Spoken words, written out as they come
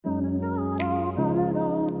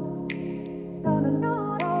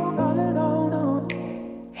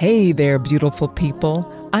Hey there, beautiful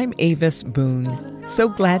people. I'm Avis Boone. So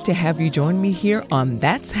glad to have you join me here on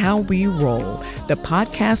That's How We Roll, the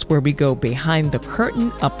podcast where we go behind the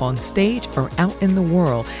curtain, up on stage, or out in the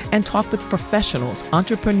world and talk with professionals,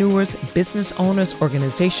 entrepreneurs, business owners,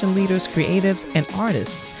 organization leaders, creatives, and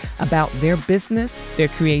artists about their business, their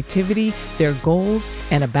creativity, their goals,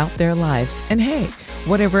 and about their lives. And hey,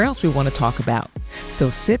 whatever else we want to talk about. So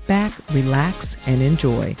sit back, relax, and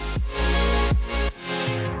enjoy.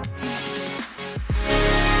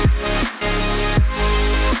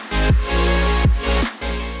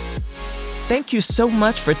 Thank you so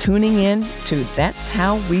much for tuning in to That's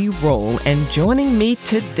How We Roll. And joining me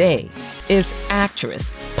today is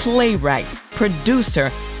actress, playwright,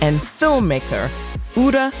 producer, and filmmaker,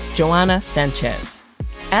 Uda Joana Sanchez.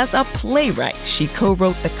 As a playwright, she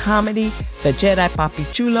co-wrote the comedy The Jedi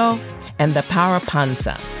Papi Chulo and The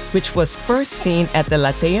Parapanza, which was first seen at the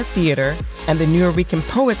Latea Theater and the Nuyorican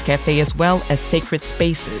Poets Cafe, as well as Sacred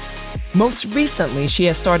Spaces. Most recently, she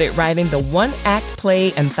has started writing the one-act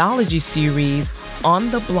play anthology series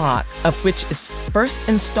On the Block, of which its first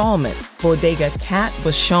installment, Bodega Cat,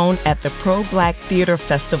 was shown at the Pro-Black Theater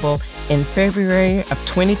Festival in February of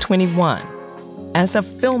 2021. As a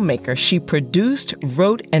filmmaker, she produced,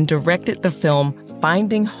 wrote, and directed the film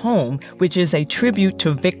Finding Home, which is a tribute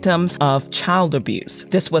to victims of child abuse.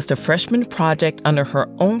 This was the freshman project under her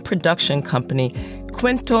own production company,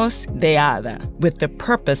 Cuentos de Hada, with the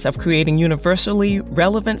purpose of creating universally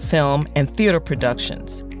relevant film and theater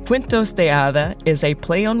productions. Cuentos de Hada is a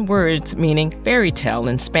play on words meaning fairy tale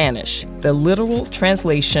in Spanish. The literal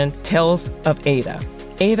translation tells of Ada.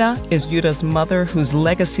 Ada is Uda's mother, whose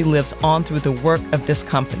legacy lives on through the work of this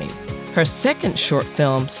company. Her second short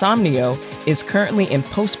film, Somnio, is currently in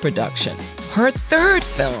post-production. Her third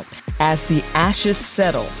film, As the Ashes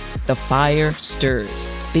Settle, The Fire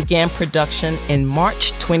Stirs, began production in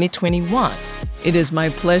March 2021. It is my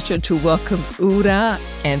pleasure to welcome Uda,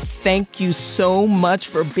 and thank you so much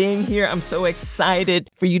for being here. I'm so excited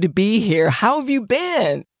for you to be here. How have you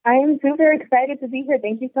been? I am super excited to be here.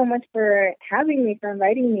 Thank you so much for having me, for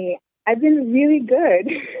inviting me. I've been really good.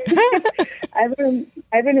 I've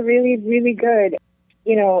been really, really good.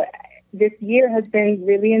 You know, this year has been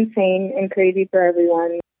really insane and crazy for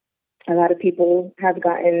everyone. A lot of people have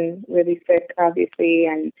gotten really sick, obviously,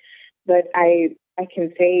 but I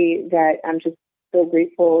can say that I'm just so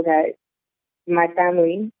grateful that my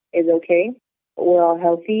family is okay. We're all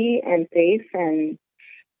healthy and safe, and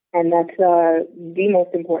that's the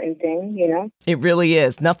most important thing, you know? It really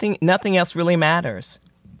is. Nothing else really matters.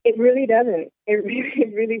 It really doesn't. It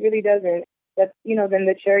really, really doesn't. That's, then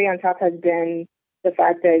the cherry on top has been the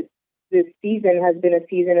fact that this season has been a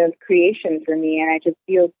season of creation for me. And I just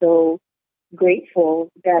feel so grateful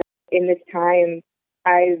that in this time,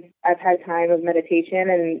 I've had time of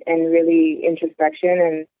meditation and really introspection,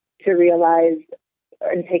 and to realize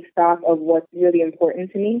and take stock of what's really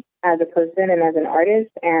important to me as a person and as an artist,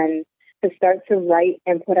 and to start to write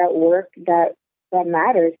and put out work that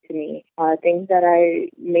matters to me. Things that I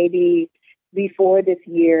maybe before this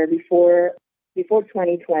year, before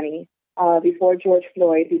 2020, before George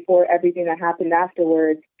Floyd, before everything that happened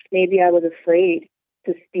afterwards, maybe I was afraid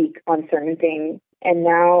to speak on certain things. And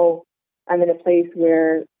now I'm in a place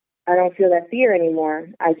where I don't feel that fear anymore.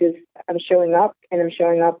 I'm showing up, and I'm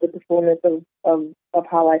showing up with the fullness of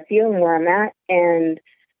how I feel and where I'm at. And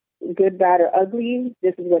good, bad, or ugly,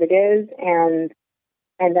 this is what it is.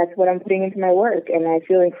 And that's what I'm putting into my work. And I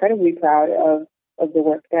feel incredibly proud of the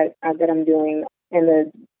work that I'm doing,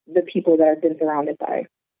 and the people that I've been surrounded by,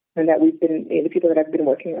 and the people that I've been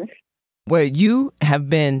working with. Well, you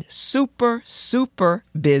have been super, super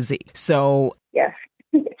busy. So yes.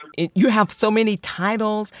 You have so many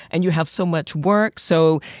titles and you have so much work.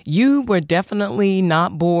 So you were definitely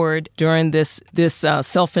not bored during this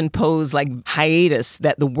self-imposed hiatus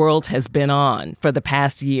that the world has been on for the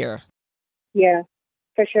past year. Yeah,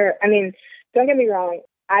 for sure. I mean, don't get me wrong.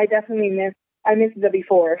 I definitely miss the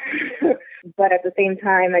before. But at the same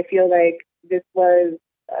time, I feel like this was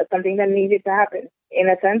something that needed to happen, in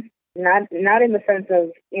a sense. Not in the sense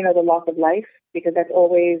of, the loss of life, because that's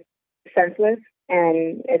always senseless,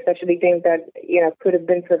 and especially things that, could have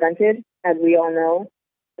been prevented, as we all know.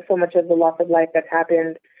 So much of the loss of life that's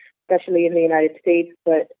happened, especially in the United States,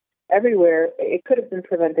 but everywhere, it could have been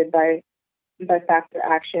prevented by faster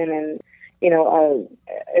action and,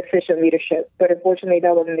 efficient leadership. But unfortunately,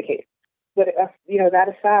 that wasn't the case. But,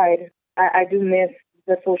 that aside, I do miss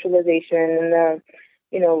the socialization and the,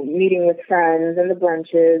 meeting with friends and the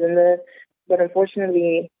brunches but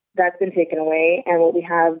unfortunately that's been taken away. And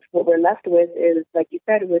what we're left with is, like you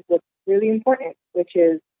said, with what's really important, which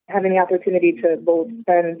is having the opportunity to both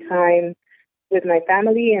spend time with my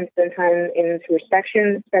family and spend time in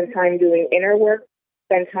introspection, spend time doing inner work,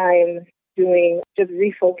 spend time doing just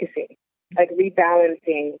refocusing, like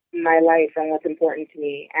rebalancing my life and what's important to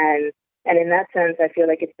me. And in that sense, I feel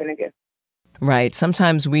like it's been a gift. Right.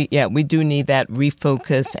 Sometimes we do need that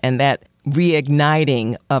refocus and that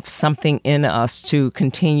reigniting of something in us to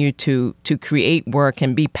continue to create work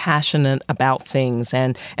and be passionate about things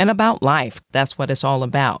and about life. That's what it's all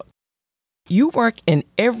about. You work in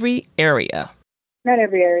every area. Not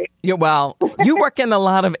every area. Yeah, well, you work in a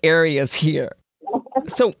lot of areas here.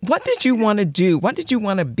 So what did you want to do? What did you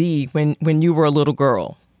want to be when you were a little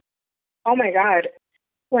girl? Oh, my God.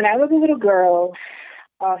 When I was a little girl,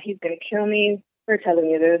 he's going to kill me for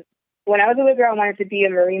telling you this. When I was a little girl, I wanted to be a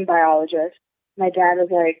marine biologist. My dad was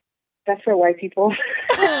like, that's for white people.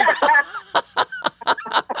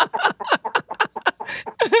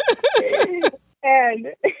 and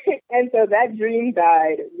so that dream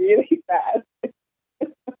died really fast.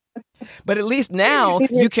 But at least now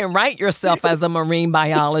you can write yourself as a marine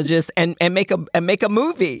biologist and make a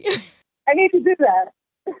movie. I need to do that.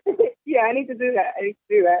 Yeah, I need to do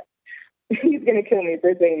that. He's going to kill me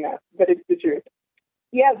for saying that, but it's the truth.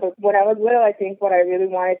 Yeah, but when I was little, I think what I really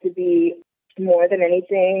wanted to be more than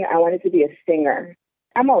anything, I wanted to be a singer.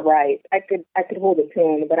 I'm all right. I could hold a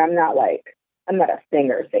tune, but I'm not a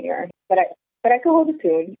singer. But I could hold a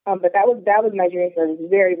tune. But that was my dream for a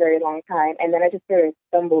very, very long time. And then I just sort of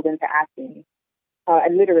stumbled into acting. I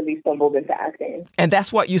literally stumbled into acting. And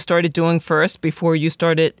that's what you started doing first before you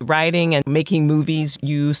started writing and making movies.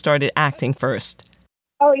 You started acting first.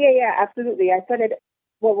 Oh, yeah, absolutely.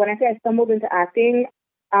 When I say I stumbled into acting,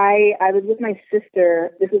 I was with my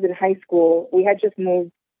sister. This was in high school. We had just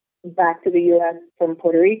moved back to the U.S. from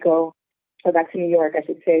Puerto Rico, or back to New York, I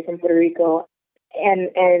should say, from Puerto Rico.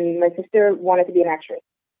 And my sister wanted to be an actress.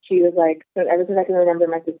 She was like, ever since I can remember,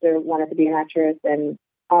 my sister wanted to be an actress. And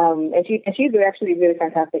she's actually a really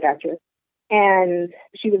fantastic actress. And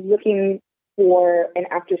she was looking for an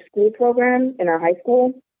after-school program in our high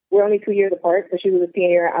school. We're only 2 years apart, so she was a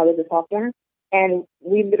senior, I was a sophomore. And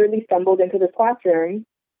we literally stumbled into this classroom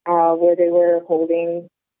where they were holding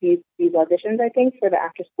these auditions, I think, for the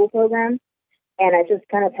after-school program. And I just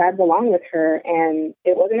kind of tagged along with her. And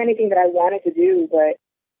it wasn't anything that I wanted to do, but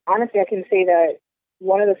honestly, I can say that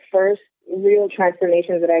one of the first real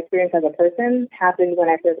transformations that I experienced as a person happened when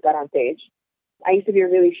I first got on stage. I used to be a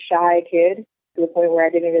really shy kid to the point where I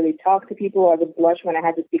didn't really talk to people. I would blush when I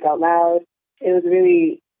had to speak out loud. It was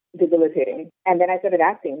really debilitating. And then I started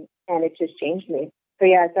acting, and it just changed me. So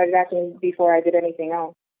yeah, I started acting before I did anything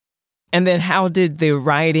else. And then how did the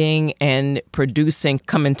writing and producing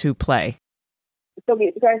come into play? So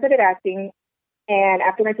I started acting, and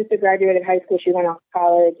after my sister graduated high school, she went off to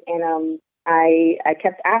college, and I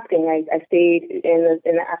kept acting. I stayed in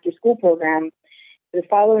the after-school program. The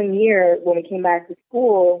following year, when we came back to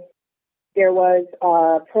school, there was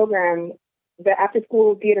a program. The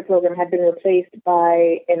after-school theater program had been replaced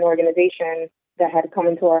by an organization that had come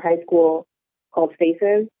into our high school called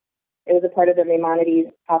Faces. It was a part of the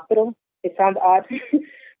Maimonides Hospital. It sounds odd,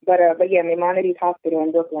 but yeah, Maimonides Hospital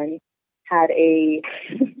in Brooklyn had a,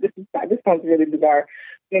 this sounds really bizarre.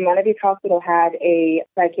 Maimonides Hospital had a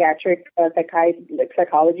psychiatric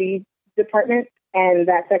psychology department, and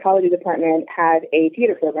that psychology department had a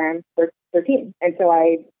theater program for teens. And so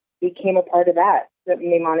I became a part of that, the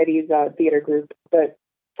Maimonides theater group. But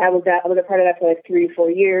I was a part of that for like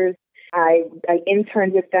 3-4 years. I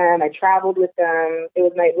interned with them. I traveled with them. It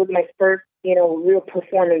was my first, real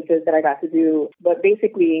performances that I got to do. But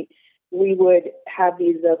basically, we would have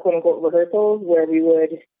these quote unquote rehearsals where we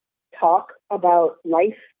would talk about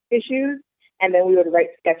life issues, and then we would write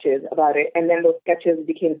sketches about it. And then those sketches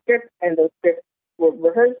became scripts, and those scripts were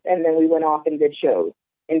rehearsed, and then we went off and did shows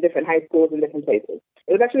in different high schools and different places.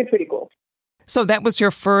 It was actually pretty cool. So that was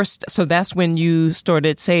your first, so that's when you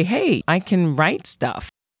started say, hey, I can write stuff.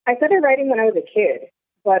 I started writing when I was a kid,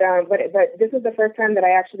 but this was the first time that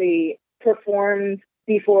I actually performed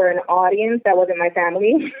before an audience that wasn't my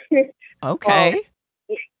family. Okay.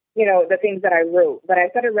 The things that I wrote. But I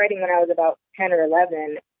started writing when I was about 10 or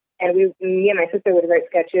 11, and me and my sister would write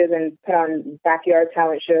sketches and put on backyard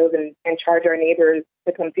talent shows and charge our neighbors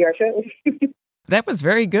to come see our shows. That was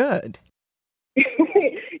very good.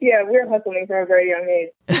 Yeah, we were hustling from a very young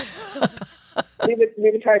age.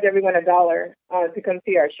 we would charge everyone $1 to come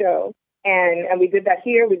see our show. And we did that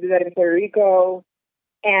here. We did that in Puerto Rico.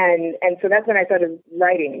 And so that's when I started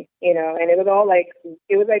writing, and it was all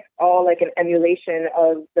like an emulation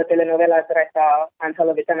of the telenovelas that I saw on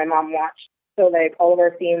television that my mom watched. So like all of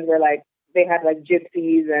our scenes were like, they had like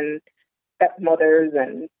gypsies and stepmothers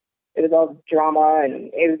and It was all drama,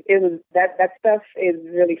 and it was that stuff is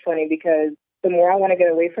really funny because the more I want to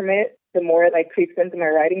get away from it, the more it like creeps into my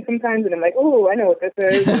writing sometimes, and I'm like, oh, I know what this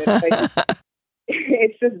is. And it's like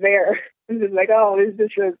it's just there. I'm just like, oh, this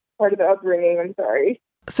is just a part of the upbringing. I'm sorry.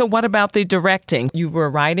 So what about the directing? You were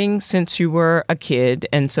writing since you were a kid,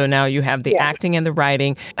 and so now you have the acting and the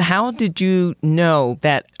writing. How did you know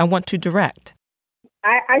that I want to direct?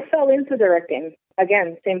 I fell into directing.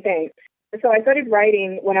 Again, same thing. So I started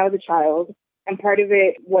writing when I was a child, and part of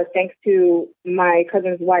it was thanks to my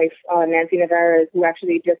cousin's wife, Nancy Navarez, who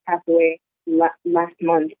actually just passed away last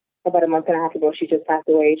month, about a month and a half ago. She just passed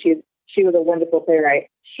away. She was a wonderful playwright.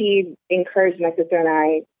 She encouraged my sister and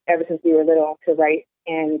I, ever since we were little, to write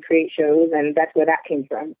and create shows, and that's where that came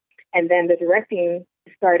from. And then the directing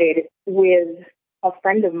started with a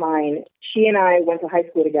friend of mine. She and I went to high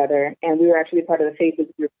school together, and we were actually part of the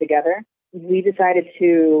Faces group together. We decided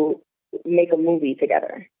to make a movie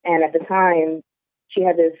together. And at the time, she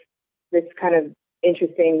had this kind of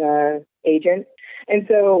interesting agent. And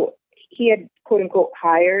so he had, quote unquote,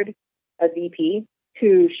 hired a DP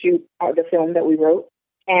to shoot the film that we wrote.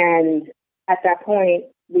 And at that point,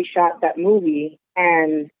 we shot that movie,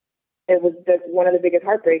 and it was one of the biggest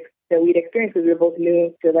heartbreaks that we'd experienced because we were both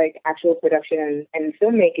new to like actual production and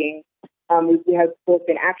filmmaking. We had both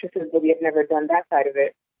been actresses, but we had never done that side of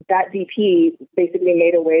it. That DP basically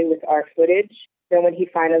made away with our footage. Then when he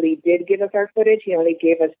finally did give us our footage, he only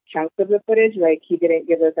gave us chunks of the footage. Like, he didn't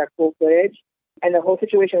give us our full footage. And the whole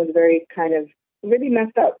situation was very kind of really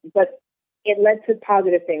messed up. But it led to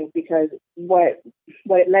positive things because what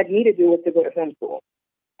it led me to do was to go to film school.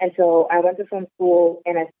 And so I went to film school,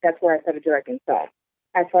 and that's where I started directing film.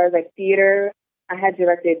 As far as like theater, I had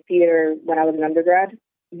directed theater when I was an undergrad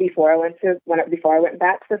before I went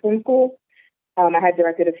back for film school. I had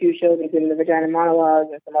directed a few shows, including the Vagina Monologues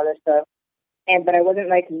and some other stuff. But I wasn't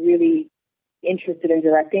like really interested in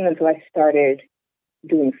directing until I started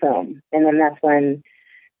doing film. And then that's when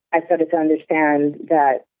I started to understand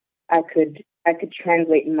that I could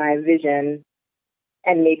translate my vision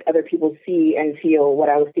and make other people see and feel what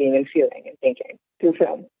I was seeing and feeling and thinking through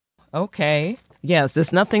film. Okay. Yes,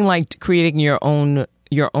 there's nothing like creating your own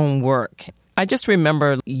work. I just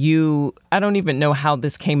remember I don't even know how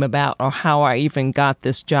this came about or how I even got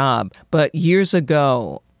this job, but years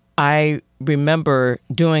ago, I remember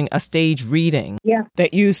doing a stage reading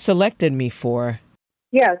that you selected me for.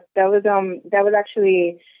 Yes, that was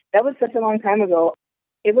such a long time ago.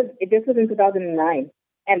 This was in 2009,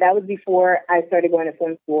 and that was before I started going to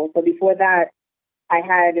film school. So before that, I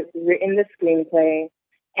had written the screenplay,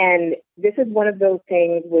 and this is one of those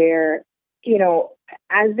things where, you know,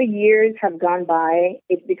 as the years have gone by,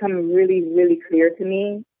 it's become really, really clear to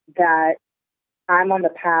me that I'm on the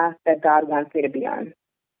path that God wants me to be on.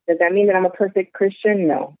 Does that mean that I'm a perfect Christian?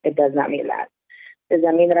 No, it does not mean that. Does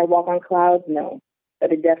that mean that I walk on clouds? No.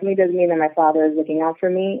 But it definitely does mean that my Father is looking out for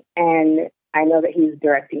me, and I know that He's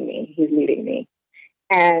directing me. He's leading me.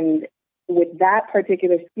 And with that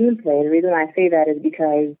particular screenplay, the reason I say that is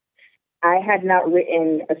because I had not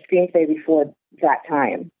written a screenplay before that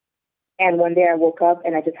time. And one day I woke up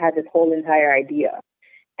and I just had this whole entire idea.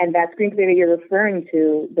 And that screenplay that you're referring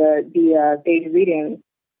to, the stage reading,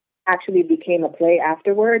 actually became a play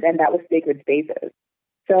afterward, and that was Sacred Spaces.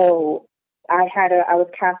 So I was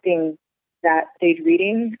casting that stage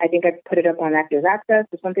reading. I think I put it up on Actors Access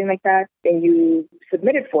or something like that, and you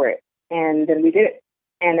submitted for it, and then we did it.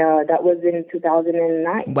 And that was in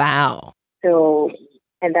 2009. Wow. So,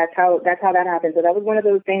 and that's how that happened. So that was one of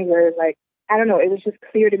those things where it's like, I don't know, it was just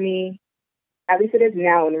clear to me. At least it is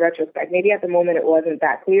now in retrospect. Maybe at the moment it wasn't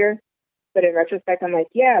that clear, but in retrospect, I'm like,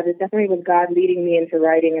 yeah, this definitely was God leading me into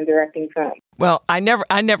writing and directing film. Well, I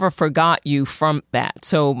never forgot you from that.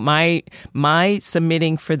 So my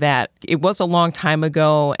submitting for that, it was a long time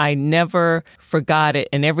ago. I never forgot it.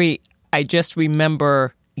 And I just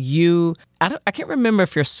remember you. I can't remember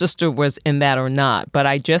if your sister was in that or not, but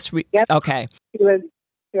I just, Yep. Okay. She was.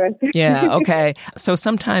 Yeah, okay. So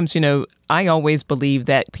sometimes, I always believe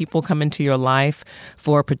that people come into your life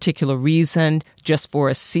for a particular reason, just for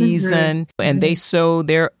a season, and they sow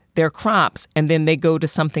their crops, and then they go to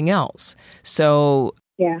something else. So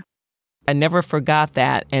yeah, I never forgot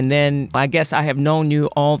that. And then I guess I have known you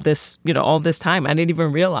all this time. I didn't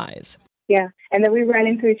even realize. Yeah, and then we ran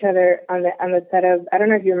into each other on the set of, I don't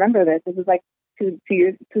know if you remember this. This was like two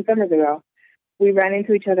summers ago. We ran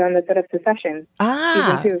into each other on the set of Secession.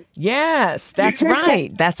 Season 2. Yes, that's right.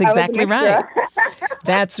 That's exactly right.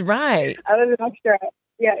 That's right. I was an extra,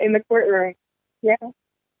 in the courtroom. Yeah.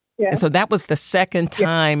 And so that was the second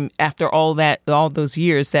time after all those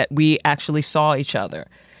years that we actually saw each other.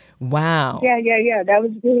 Wow. Yeah. That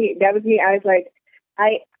was me. I was like,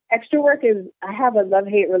 extra work I have a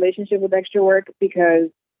love-hate relationship with extra work because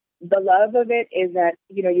the love of it is that,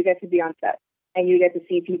 you get to be on set and you get to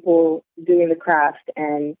see people doing the craft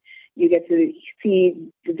and you get to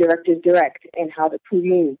see the directors direct and how the crew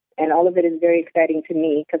moves. And all of it is very exciting to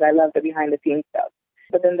me because I love the behind the scenes stuff.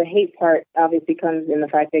 But then the hate part obviously comes in the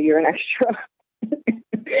fact that you're an extra.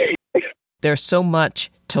 There's so much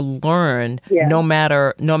to learn, no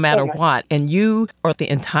matter what. And you are the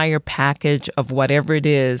entire package of whatever it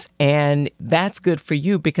is. And that's good for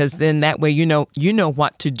you because then that way you know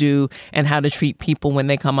what to do and how to treat people when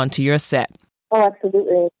they come onto your set. Oh,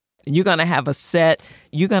 absolutely. You're going to have a set.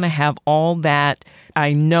 You're going to have all that.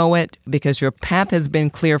 I know it because your path has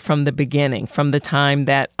been clear from the beginning, from the time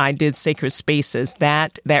that I did Sacred Spaces,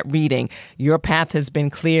 that reading. Your path has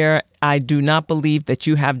been clear. I do not believe that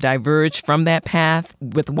you have diverged from that path.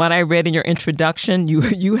 With what I read in your introduction,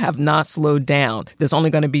 you have not slowed down. There's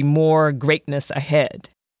only going to be more greatness ahead.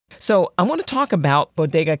 So I want to talk about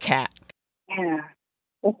Bodega Cat. Yeah.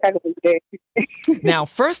 Let's talk about it. Now,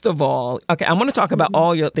 first of all, okay, I want to talk about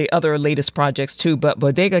all the other latest projects too, but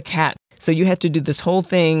Bodega Cat, so you had to do this whole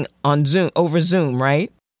thing on Zoom, over Zoom,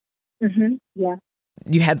 right? Mm-hmm. Yeah.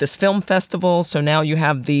 You had this film festival, so now you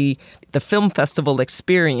have the film festival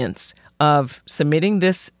experience of submitting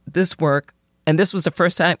this work, and this was the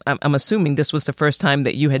first time, I'm assuming this was the first time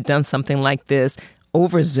that you had done something like this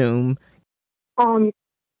over Zoom. Well,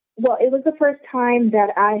 it was the first time that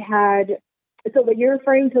I had. So what you're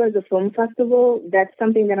referring to as a film festival, that's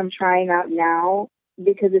something that I'm trying out now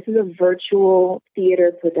because this is a virtual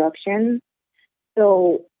theater production.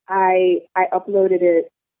 So I uploaded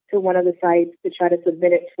it to one of the sites to try to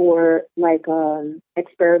submit it for like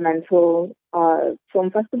experimental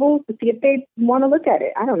film festivals to see if they want to look at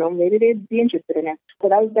it. I don't know, maybe they'd be interested in it. So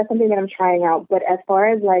that's something that I'm trying out. But as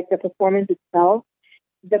far as like the performance itself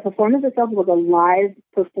was a live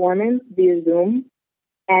performance via Zoom.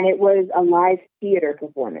 And it was a live theater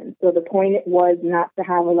performance. So the point was not to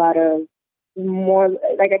have a lot of more,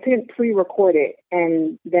 like I couldn't pre-record it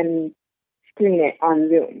and then screen it on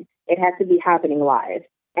Zoom. It had to be happening live.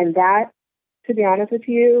 And that, to be honest with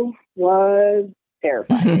you, was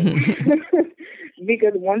terrifying.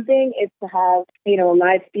 Because one thing is to have, a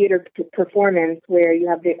live theater performance where you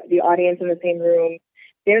have the audience in the same room.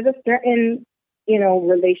 There's a certain,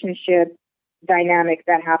 relationship dynamic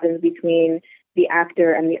that happens between the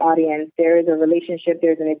actor and the audience. There is a relationship,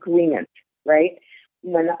 there's an agreement, right?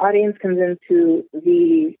 When the audience comes into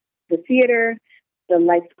the theater, the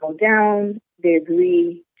lights go down, they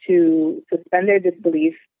agree to suspend their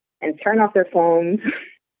disbelief and turn off their phones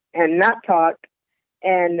and not talk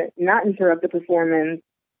and not interrupt the performance.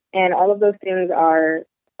 And all of those things are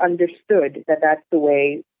understood that that's the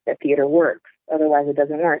way that theater works. Otherwise, it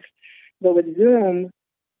doesn't work. But with Zoom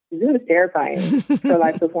is terrifying for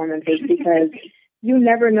live performances because you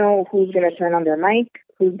never know who's going to turn on their mic,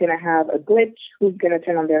 who's going to have a glitch, who's going to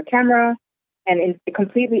turn on their camera. And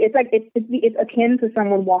it's akin to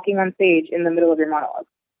someone walking on stage in the middle of your monologue.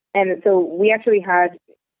 And so we actually had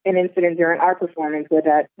an incident during our performance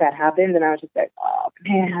where that happened. And I was just like, oh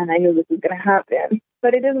man, I knew this was going to happen.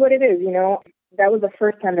 But it is what it is, That was the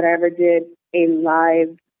first time that I ever did a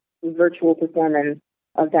live virtual performance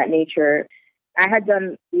of that nature. I had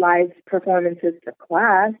done live performances for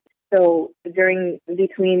class. So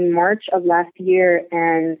between March of last year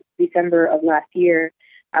and December of last year,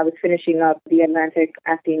 I was finishing up the Atlantic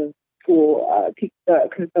Acting School,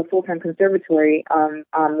 a full-time conservatory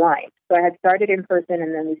online. So I had started in person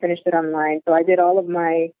and then we finished it online. So I did all of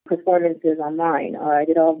my performances online. I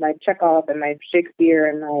did all of my Chekhov and my Shakespeare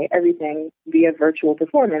and my everything via virtual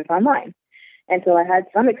performance online. And so I had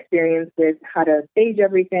some experience with how to stage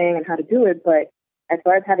everything and how to do it. But as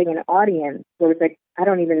far as having an audience, where it's like, I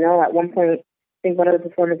don't even know. At one point, I think one of the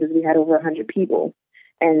performances, we had over 100 people.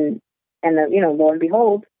 And lo and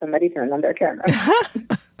behold, somebody turned on their camera.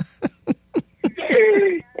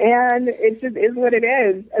 And it just is what it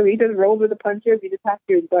is. I mean, you just roll with the punches. You just have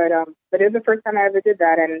to. But it was the first time I ever did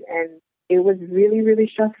that. And it was really, really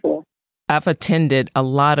stressful. I've attended a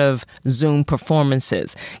lot of Zoom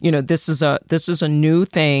performances. This is a new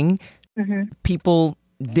thing. Mm-hmm. People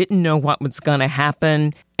didn't know what was going to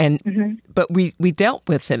happen, but we dealt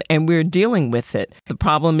with it and we're dealing with it. The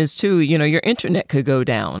problem is too, your internet could go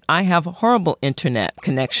down. I have a horrible internet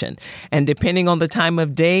connection, and depending on the time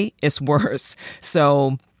of day, it's worse.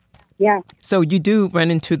 So yeah. So you do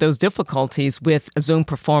run into those difficulties with Zoom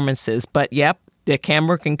performances, but yep. The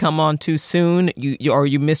camera can come on too soon,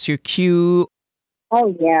 you miss your cue.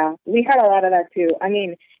 Oh yeah, we had a lot of that too. I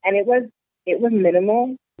mean, and it was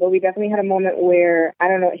minimal, But we definitely had a moment where, I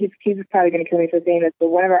don't know, he's probably going to kill me for saying this, but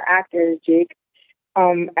one of our actors, Jake,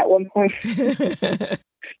 at one point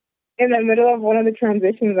in the middle of one of the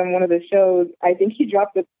transitions on one of the shows, I think he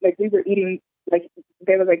dropped it, like we were eating, like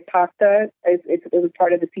there was like pasta. It was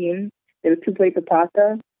part of the scene. There was 2 plates of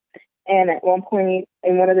pasta. And at one point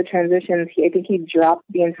in one of the transitions, I think he dropped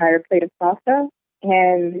the entire plate of pasta,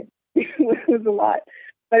 and it was a lot.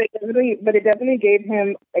 But it definitely gave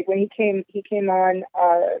him, like when he came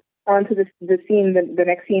onto the scene, the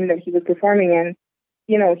next scene that he was performing in,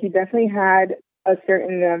 you know, he definitely had a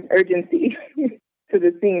certain urgency to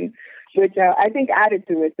the scene, which I think added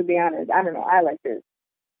to it, to be honest. I don't know. I liked it.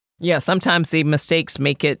 Yeah, sometimes the mistakes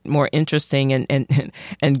make it more interesting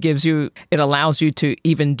and gives you, it allows you to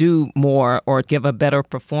even do more or give a better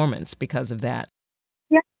performance because of that.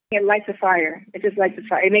 Yeah, it lights a fire. It just lights a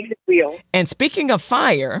fire. It makes it real. And speaking of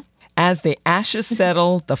fire, as the ashes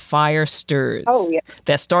settle, the fire stirs. Oh, yeah.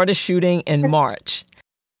 That started shooting in March.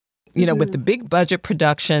 You know, with the big budget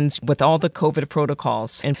productions, with all the COVID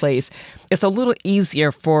protocols in place, it's a little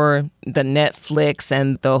easier for the Netflix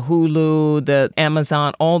and the Hulu, the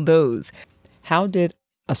Amazon, all those. How did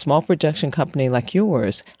a small production company like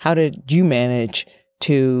yours, how did you manage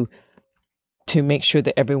to make sure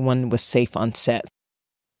that everyone was safe on set?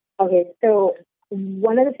 Okay, so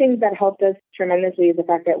one of the things that helped us tremendously is the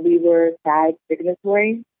fact that we were SAG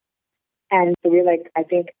signatory. And so we're like, I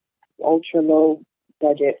think, ultra low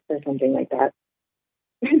budget or something like that.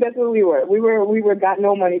 That's what we were. We were got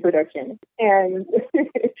no money production. And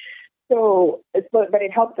so, but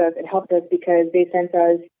it helped us. It helped us because they sent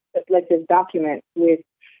us like this document with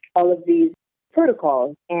all of these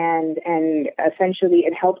protocols, and essentially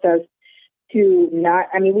it helped us to not,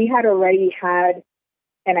 I mean, we had already had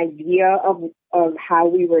an idea of how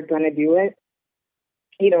we were going to do it,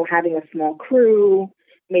 you know, having a small crew,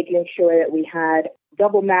 making sure that we had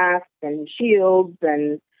double masks and shields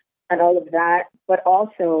and all of that, but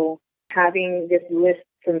also having this list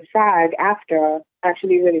from SAG after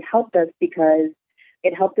actually really helped us because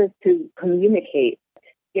it helped us to communicate,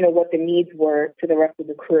 you know, what the needs were to the rest of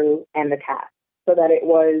the crew and the cast, so that it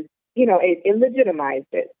was, you know, it legitimized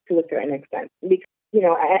it to a certain extent. Because, you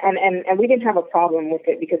know, and we didn't have a problem with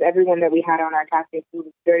it because everyone that we had on our casting crew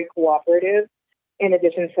was very cooperative. In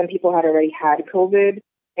addition, some people had already had COVID,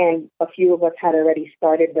 and a few of us had already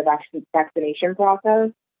started the vaccination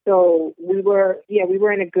process. So we were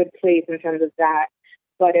in a good place in terms of that.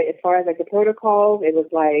 But as far as like the protocols, it was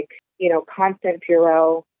like, you know, constant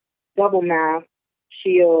Purell, double mask,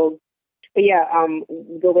 shield. But yeah,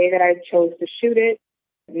 the way that I chose to shoot it,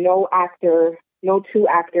 no 2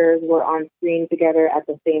 actors were on screen together at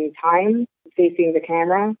the same time facing the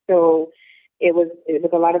camera. So it was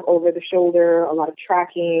a lot of over the shoulder, a lot of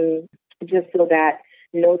tracking, just so that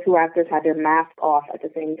no 2 actors had their mask off at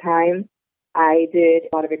the same time. I did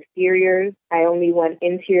a lot of exteriors. I only went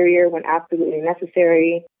interior when absolutely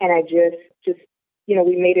necessary. And I just, you know,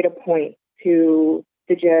 we made it a point to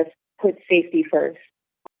just put safety first.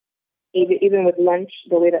 Even with lunch,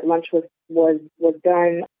 the way that lunch was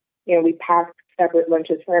done, you know, we packed separate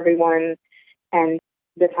lunches for everyone. And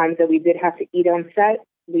the times that we did have to eat on set,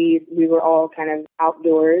 we were all kind of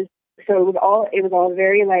outdoors. So it was all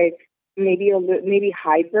very like, maybe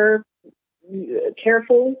hyper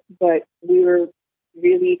careful, but we were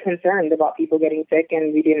really concerned about people getting sick,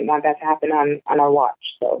 and we didn't want that to happen on our watch.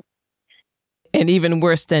 So, and even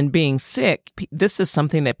worse than being sick, this is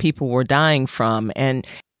something that people were dying from, and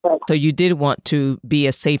so you did want to be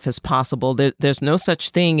as safe as possible. There's no such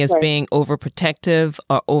thing as being overprotective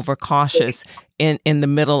or overcautious in the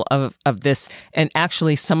middle of this. And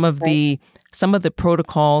actually, some of the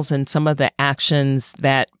protocols and some of the actions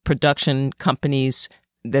that production companies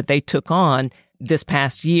that they took on this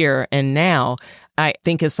past year and now, I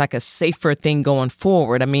think it's like a safer thing going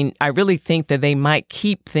forward. I mean, I really think that they might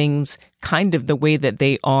keep things kind of the way that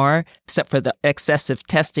they are, except for the excessive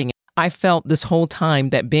testing. I felt this whole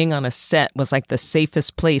time that being on a set was like the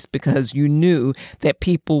safest place because you knew that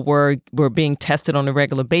people were being tested on a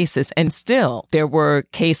regular basis. And still, there were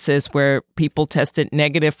cases where people tested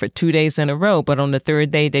negative for 2 days in a row, but on the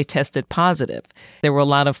 3rd day, they tested positive. There were a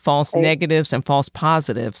lot of false negatives and false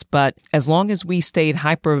positives. But as long as we stayed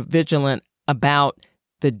hyper vigilant about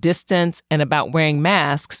the distance and about wearing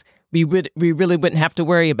masks, we really wouldn't have to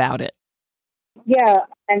worry about it. Yeah,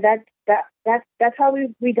 and that's how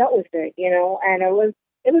we dealt with it, you know, and it was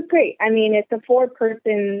great. I mean, it's a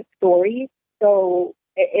 4-person story, so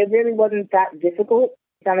it really wasn't that difficult.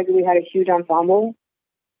 It sounded like we had a huge ensemble,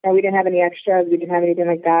 and we didn't have any extras. We didn't have anything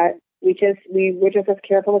like that. We were just as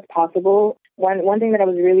careful as possible. One thing that I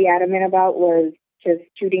was really adamant about was just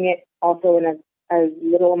shooting it also in as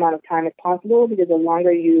little amount of time as possible, because the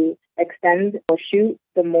longer you extend or shoot,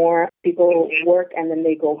 the more people work, and then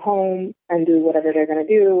they go home and do whatever they're going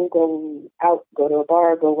to do, go out, go to a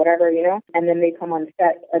bar, go whatever, and then they come on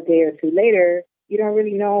set a day or two later. You don't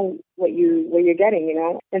really know what you're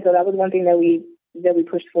getting, And so that was one thing that we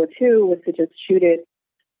pushed for too, was to just shoot it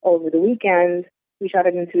over the weekend. We shot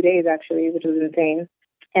it in 2 days actually, which was insane.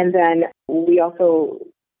 And then we also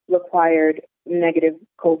required negative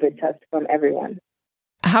COVID tests from everyone.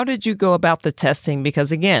 How did you go about the testing?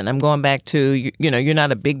 Because again, I'm going back to, you're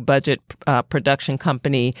not a big budget production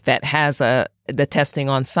company that has the testing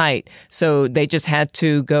on site. So they just had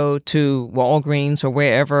to go to Walgreens or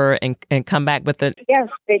wherever and come back with it. Yes,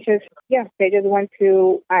 they just went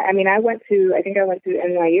to, I went to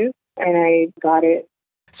NYU and I got it.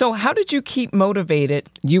 So how did you keep motivated?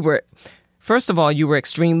 First of all, you were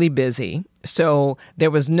extremely busy, so there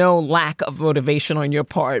was no lack of motivation on your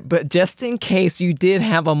part. But just in case you did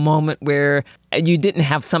have a moment where you didn't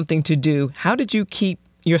have something to do, how did you keep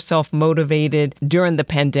yourself motivated during the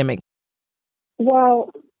pandemic? Well,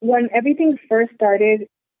 when everything first started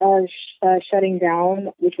shutting down,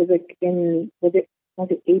 which was was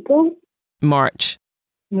it April? March.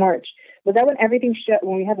 Was that when everything shut,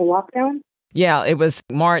 when we had the lockdown? Yeah, it was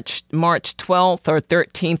March 12th or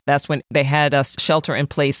 13th. That's when they had a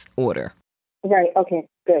shelter-in-place order. Right. Okay.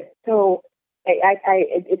 Good. So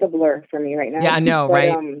it's a blur for me right now. Yeah, I know, but,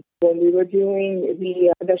 right? When we were doing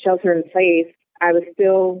the shelter-in-place, I was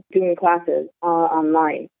still doing classes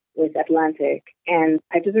online with Atlantic, and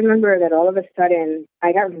I just remember that all of a sudden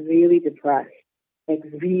I got really depressed, like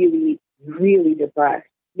really, really depressed,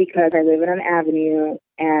 because I live in an avenue,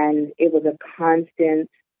 and it was a constant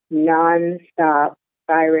non-stop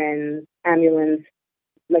sirens, ambulance,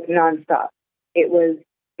 like non-stop. It was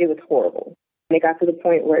horrible. And it got to the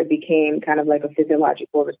point where it became kind of like a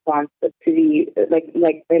physiological response to the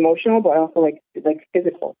like emotional, but also like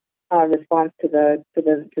physical response to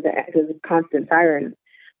the constant sirens,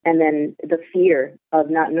 and then the fear of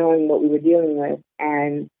not knowing what we were dealing with,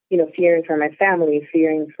 and fearing for my family,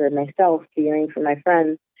 fearing for myself, fearing for my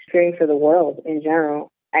friends, fearing for the world in general.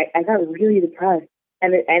 I got really depressed.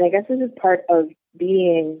 And I guess this is part of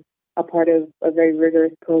being a part of a very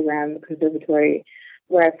rigorous program, conservatory,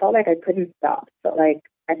 where I felt like I couldn't stop. Felt like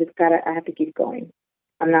I have to keep going.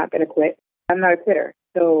 I'm not going to quit. I'm not a quitter.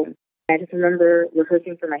 So I just remember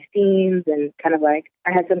rehearsing for my scenes, and kind of like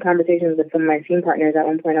I had some conversations with some of my scene partners at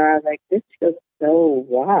one point where I was like, this feels so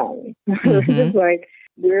wrong. Mm-hmm. Just like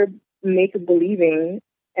we're make-believing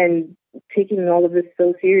and taking all of this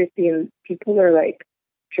so seriously, and people are like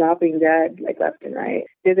dropping dead like left and right.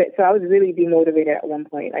 So I was really demotivated at one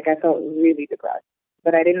point. Like I felt really depressed,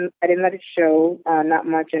 but I didn't let it show. Not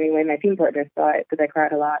much anyway. My team partners saw it because I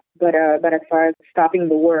cried a lot. But as far as stopping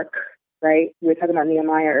the work, right? We were talking about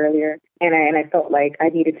Nehemiah earlier, and I felt like I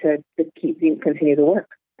needed to continue the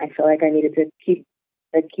work. I felt like I needed to keep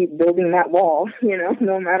building that wall,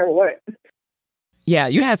 no matter what. Yeah,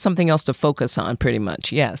 you had something else to focus on, pretty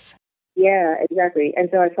much. Yes. Yeah, exactly. And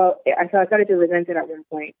so I started to resent it at one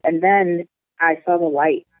point. And then I saw the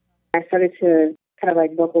light. I started to kind of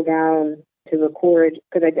like buckle down to record,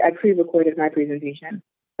 because I pre-recorded my presentation.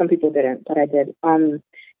 Some people didn't, but I did. And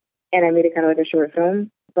I made it kind of like a short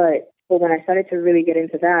film. But when I started to really get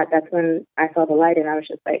into that, that's when I saw the light, and I was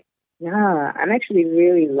just like, nah, I'm actually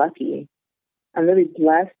really lucky. I'm really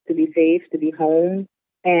blessed to be safe, to be home,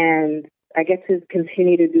 and I get to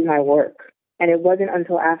continue to do my work. And it wasn't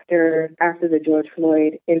until after the George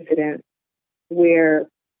Floyd incident, where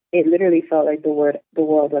it literally felt like the world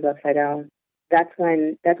was upside down. That's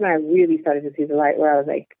when I really started to see the light, where I was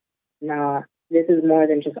like, nah, this is more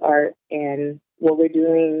than just art, and what we're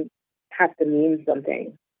doing has to mean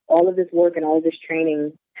something. All of this work and all of this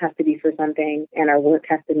training has to be for something, and our work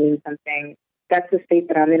has to mean something. That's the state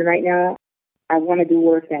that I'm in right now. I want to do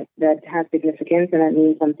work that has significance and that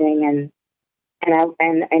means something, and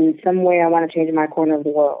in some way, I want to change my corner of the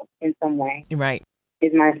world in some way. Right.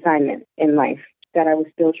 Is my assignment in life, that I was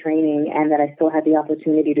still training, and that I still had the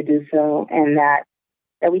opportunity to do so, and that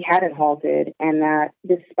we hadn't halted, and that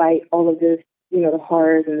despite all of this, the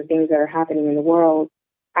horrors and the things that are happening in the world,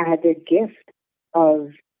 I had the gift of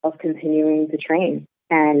continuing to train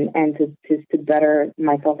and to better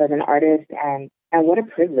myself as an artist, and what a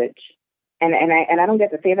privilege. And I don't get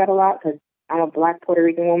to say that a lot, because I'm a Black Puerto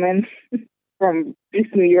Rican woman from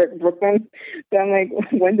East New York, Brooklyn. So I'm like,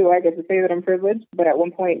 when do I get to say that I'm privileged? But at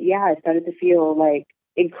one point, yeah, I started to feel like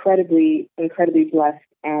incredibly, incredibly blessed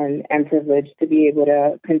and privileged to be able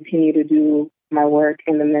to continue to do my work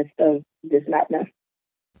in the midst of this madness.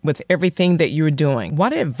 with everything that you're doing.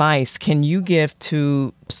 What advice can you give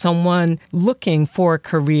to someone looking for a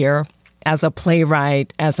career as a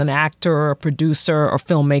playwright, as an actor, or a producer, or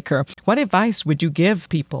filmmaker? What advice would you give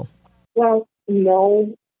people? Well,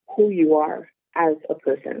 know who you are as a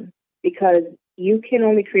person, because you can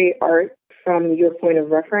only create art from your point of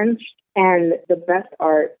reference, and the best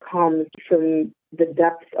art comes from the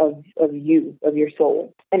depths of you, of your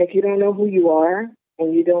soul. And if you don't know who you are,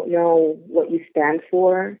 and you don't know what you stand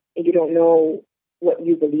for, and you don't know what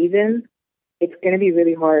you believe in, it's going to be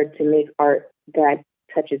really hard to make art that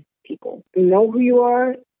touches people. Know who you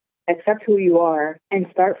are, accept who you are, and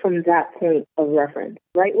start from that point of reference.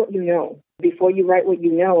 Write what you know. Before you write what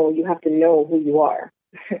you have to know who you are.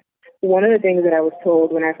 One of the things that I was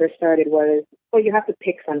told when I first started was, well, you have to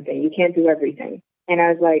pick something. You can't do everything. And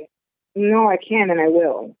I was like, no, I can and I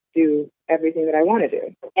will do everything that I want to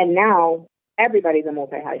do. And now everybody's a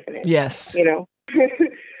multi-hyphenate. Yes. You know?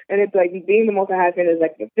 And it's like being the multi-hyphenate is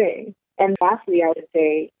like the thing. And lastly, I would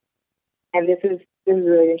say, and this is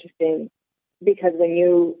really interesting, because when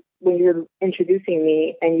you were introducing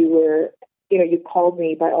me and you called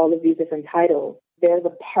me by all of these different titles, there's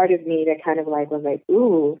a part of me that kind of like was like,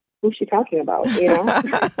 ooh, who's she talking about? You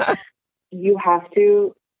know? You have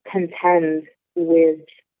to contend with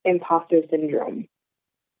imposter syndrome,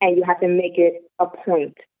 and you have to make it a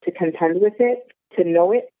point to contend with it, to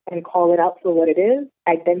know it and call it out for what it is,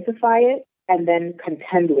 identify it, and then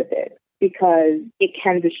contend with it, because it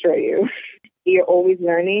can destroy you. You're always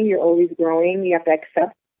learning, you're always growing. You have to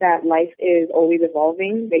accept that life is always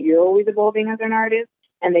evolving, that you're always evolving as an artist,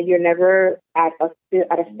 and that you're never at a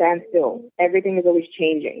standstill. Everything is always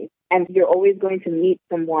changing. And you're always going to meet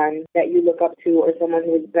someone that you look up to, or someone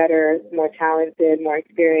who is better, more talented, more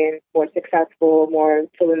experienced, more successful, more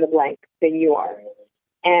fill in the blank than you are.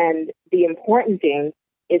 And the important thing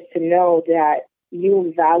is to know that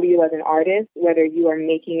you value as an artist, whether you are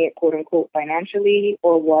making it quote unquote financially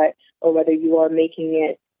or whether you are making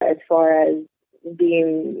it as far as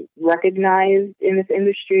being recognized in this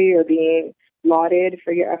industry or being lauded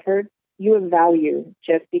for your efforts. You have value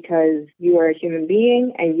just because you are a human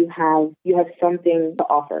being and you have something to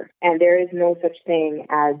offer. And there is no such thing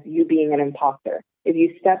as you being an imposter. If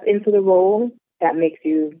you step into the role, that makes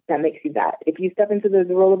you that. If you step into the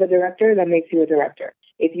role of a director, that makes you a director.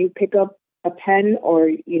 If you pick up a pen or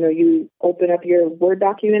you open up your Word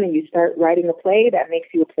document and you start writing a play, that makes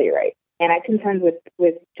you a playwright. And I contend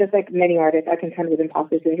with just like many artists, I contend with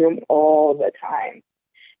imposter syndrome all the time,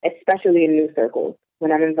 especially in new circles.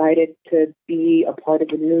 When I'm invited to be a part of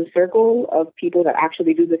a new circle of people that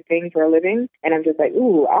actually do this thing for a living, and I'm just like,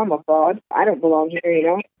 ooh, I'm a fraud. I don't belong here, you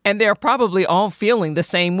know? And they're probably all feeling the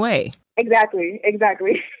same way. Exactly.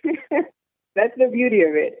 That's the beauty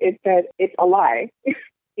of it. It's that it's a lie,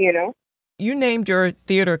 you know? You named your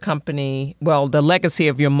theater company, well, the legacy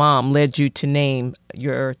of your mom led you to name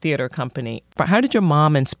your theater company. How did your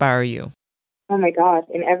mom inspire you? Oh my gosh,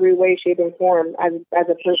 in every way, shape, and form, as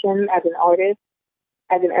a person, as an artist,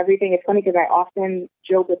 as in everything. It's funny because I often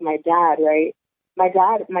joke with my dad, right? My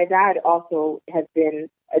dad also has been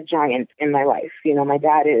a giant in my life. You know, my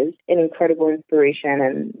dad is an incredible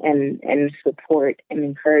inspiration and support and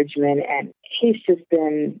encouragement, and he's just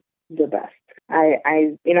been the best.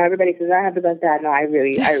 Everybody says I have the best dad. No, I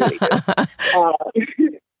really do.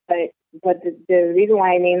 But the reason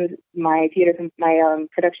why I named my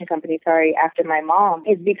production company, after my mom,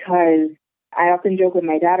 is because I often joke with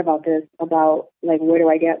my dad about this, about like, where do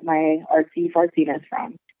I get my artsy fartsiness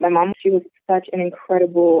from? My mom, she was such an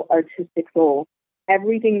incredible artistic soul.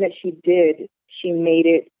 Everything that she did, she made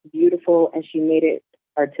it beautiful and she made it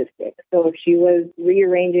artistic. So if she was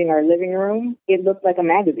rearranging our living room, it looked like a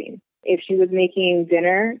magazine. If she was making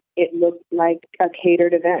dinner, it looked like a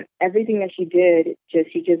catered event. Everything that she did,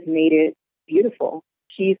 she just made it beautiful.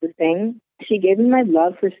 She used to sing. She gave me my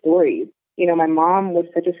love for stories. You know, my mom was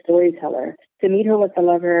such a storyteller. To meet her was to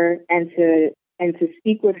love her, and to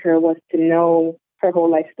speak with her was to know her whole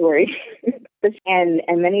life story. and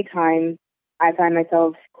many times I find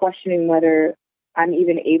myself questioning whether I'm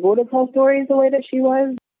even able to tell stories the way that she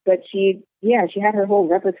was. But she had her whole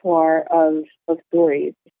repertoire of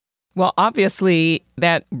stories. Well, obviously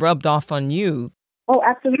that rubbed off on you. Oh,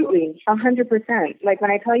 absolutely. 100%. Like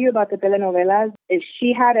when I tell you about the telenovelas,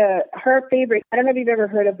 she had her favorite, I don't know if you've ever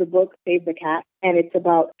heard of the book Save the Cat, and it's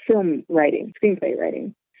about film writing, screenplay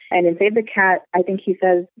writing. And in Save the Cat, I think he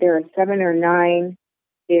says there are 7 or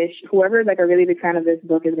 9-ish. Whoever's like a really big fan of this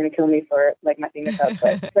book is going to kill me for like messing this up.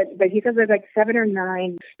 But he says there's like 7 or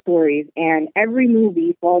 9 stories, and every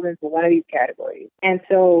movie falls into one of these categories. And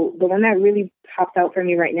so the one that really pops out for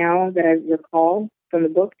me right now that I recall from the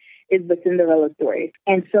book is the Cinderella story.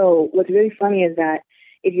 And so what's really funny is that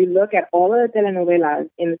if you look at all of the telenovelas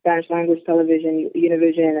in the Spanish language television,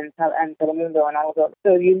 Univision and Telemundo and all of those,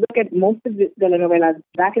 so if you look at most of the telenovelas,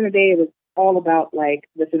 back in the day, it was all about like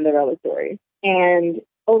the Cinderella story. And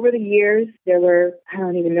over the years, there were, I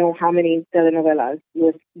don't even know how many telenovelas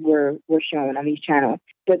were shown on these channels.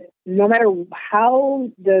 But no matter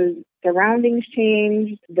how the surroundings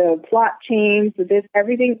changed, the plot changed,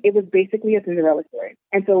 everything, it was basically a Cinderella story.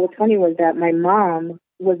 And so what's funny was that my mom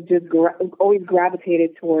was just always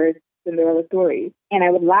gravitated towards Cinderella stories. And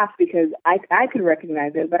I would laugh because I could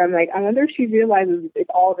recognize it, but I'm like, I wonder if she realizes it's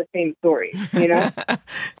all the same story, you know?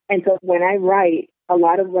 And so when I write, a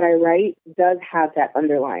lot of what I write does have that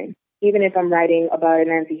underline. Even if I'm writing about an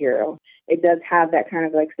anti-hero, it does have that kind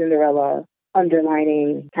of like Cinderella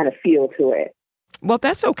underlining kind of feel to it. Well,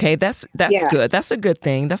 that's okay. That's good. That's a good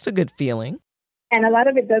thing. That's a good feeling. And a lot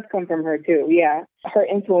of it does come from her too. Yeah. Her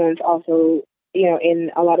influence also, you know,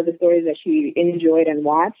 in a lot of the stories that she enjoyed and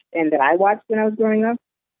watched and that I watched when I was growing up,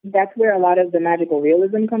 that's where a lot of the magical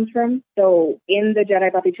realism comes from. So in the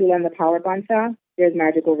Jedi Papi Chulo and the Power Panza, there's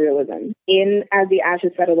magical realism. In As the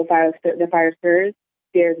Ashes Settle, the Fire Stirs,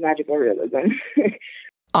 there's magical realism.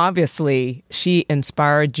 Obviously, she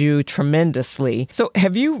inspired you tremendously. So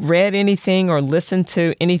have you read anything or listened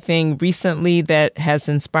to anything recently that has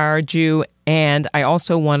inspired you? And I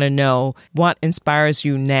also want to know what inspires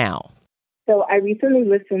you now. So I recently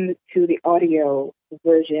listened to the audio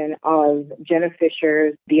version of Jenna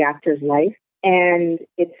Fischer's The Actor's Life. And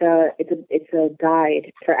it's a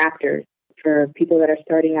guide for actors, for people that are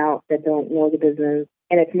starting out that don't know the business.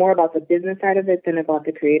 And it's more about the business side of it than about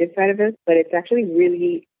the creative side of it. But it's actually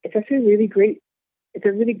really great. It's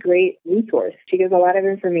a really great resource. She gives a lot of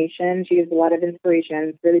information. She gives a lot of inspiration.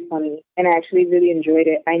 It's really funny. And I actually really enjoyed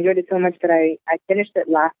it. I enjoyed it so much that I finished it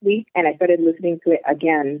last week and I started listening to it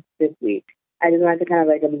again this week. I just wanted to kind of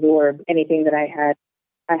like absorb anything that I had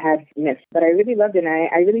missed. But I really loved it. And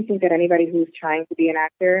I really think that anybody who's trying to be an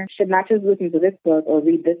actor should not just listen to this book or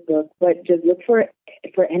read this book, but just look for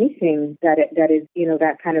anything that is, you know,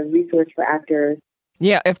 that kind of resource for actors.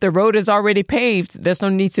 Yeah, if the road is already paved, there's no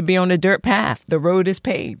need to be on a dirt path. The road is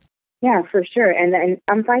paved. Yeah, for sure. And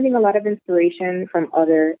I'm finding a lot of inspiration from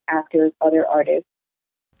other actors, other artists.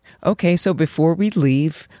 Okay, so before we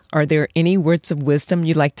leave, are there any words of wisdom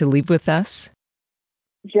you'd like to leave with us?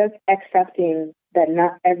 Just accepting that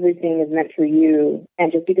not everything is meant for you.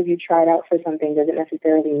 And just because you tried out for something doesn't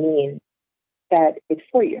necessarily mean that it's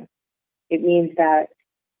for you. It means that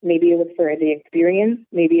maybe it was for the experience,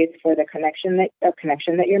 maybe it's for the connection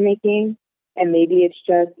that you're making, and maybe it's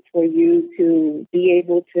just for you to be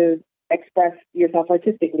able to express yourself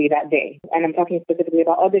artistically that day. And I'm talking specifically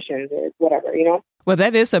about auditions or whatever, you know? Well,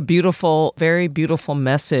 that is a beautiful, very beautiful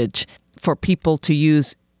message for people to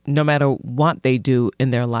use no matter what they do in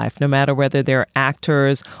their life, no matter whether they're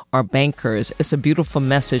actors or bankers. It's a beautiful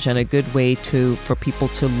message and a good way for people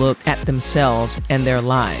to look at themselves and their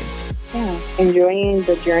lives. Yeah, enjoying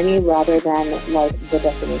the journey rather than like the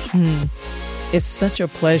destination. It's such a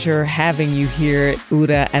pleasure having you here,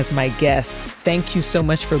 Uda, as my guest. Thank you so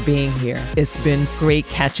much for being here. It's been great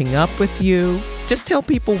catching up with you. Just tell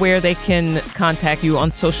people where they can contact you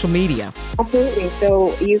on social media. Absolutely.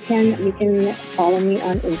 So you can follow me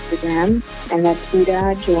on Instagram, and that's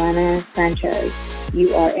Uda Joanna Sanchez.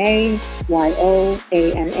 URAYOANA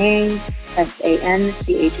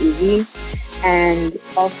SANCHEZ. And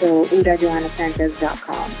also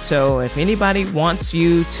UdaJoannaSanchez.com. So if anybody wants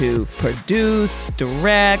you to produce,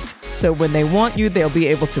 direct, so when they want you, they'll be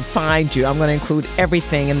able to find you. I'm going to include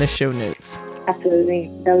everything in the show notes.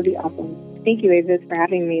 Absolutely. That would be awesome. Thank you, Avis, for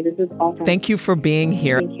having me. This is awesome. Thank you for being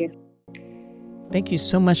here. Thank you. Thank you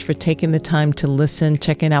so much for taking the time to listen,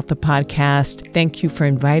 checking out the podcast. Thank you for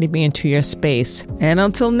inviting me into your space. And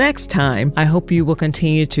until next time, I hope you will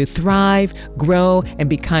continue to thrive, grow, and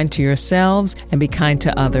be kind to yourselves and be kind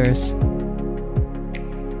to others.